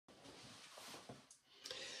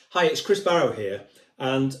Hi, it's Chris Barrow here,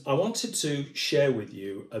 and I wanted to share with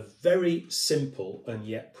you a very simple and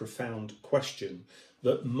yet profound question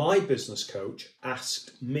that my business coach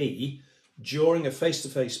asked me during a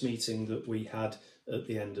face-to-face meeting that we had at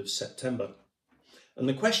the end of September. And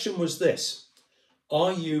the question was this: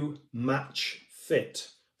 are you match fit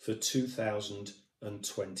for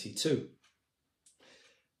 2022?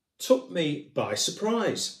 Took me by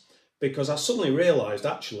surprise, because I suddenly realised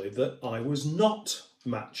actually that I was not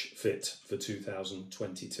match fit for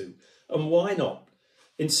 2022. And why not?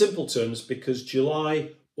 In simple terms, because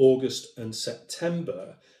July, August and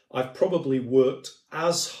September, I've probably worked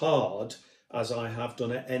as hard as I have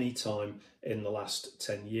done at any time in the last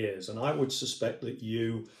 10 years. And I would suspect that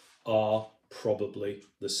you are probably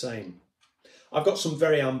the same. I've got some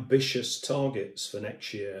very ambitious targets for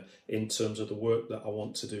next year in terms of the work that I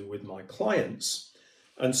want to do with my clients.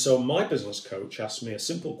 And so my business coach asked me a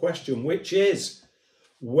simple question, which is,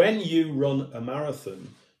 when you run a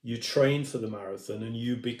marathon, you train for the marathon and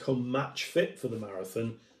you become match fit for the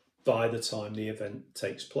marathon by the time the event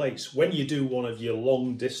takes place. When you do one of your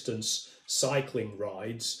long distance cycling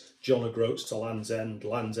rides, John O'Groats to Land's End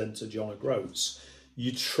to John O'Groats,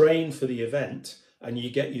 you train for the event and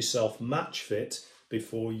you get yourself match fit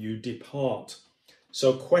before you depart.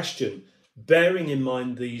 So question, bearing in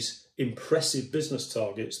mind these impressive business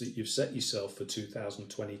targets that you've set yourself for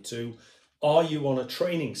 2022, are you on a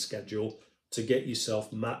training schedule to get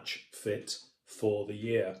yourself match fit for the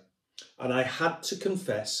year? And I had to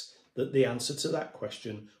confess that the answer to that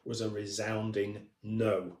question was a resounding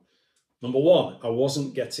no. Number one, I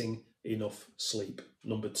wasn't getting enough sleep.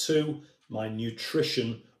 Number two, my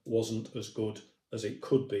nutrition wasn't as good as it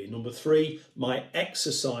could be. Number three, my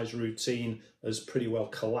exercise routine has pretty well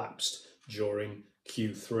collapsed during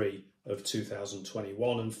Q3 of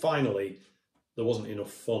 2021. And finally, there wasn't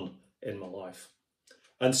enough fun in my life.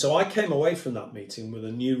 And so I came away from that meeting with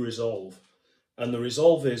a new resolve. And the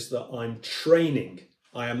resolve is that I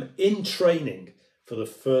am in training for the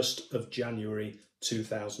 1st of January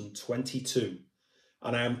 2022.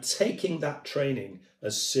 And I am taking that training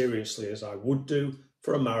as seriously as I would do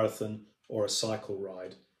for a marathon or a cycle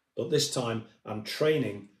ride. But this time I'm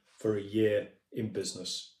training for a year in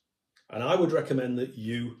business. And I would recommend that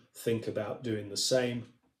you think about doing the same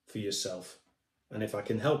for yourself. And if I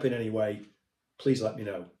can help in any way, please let me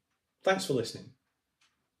know. Thanks for listening.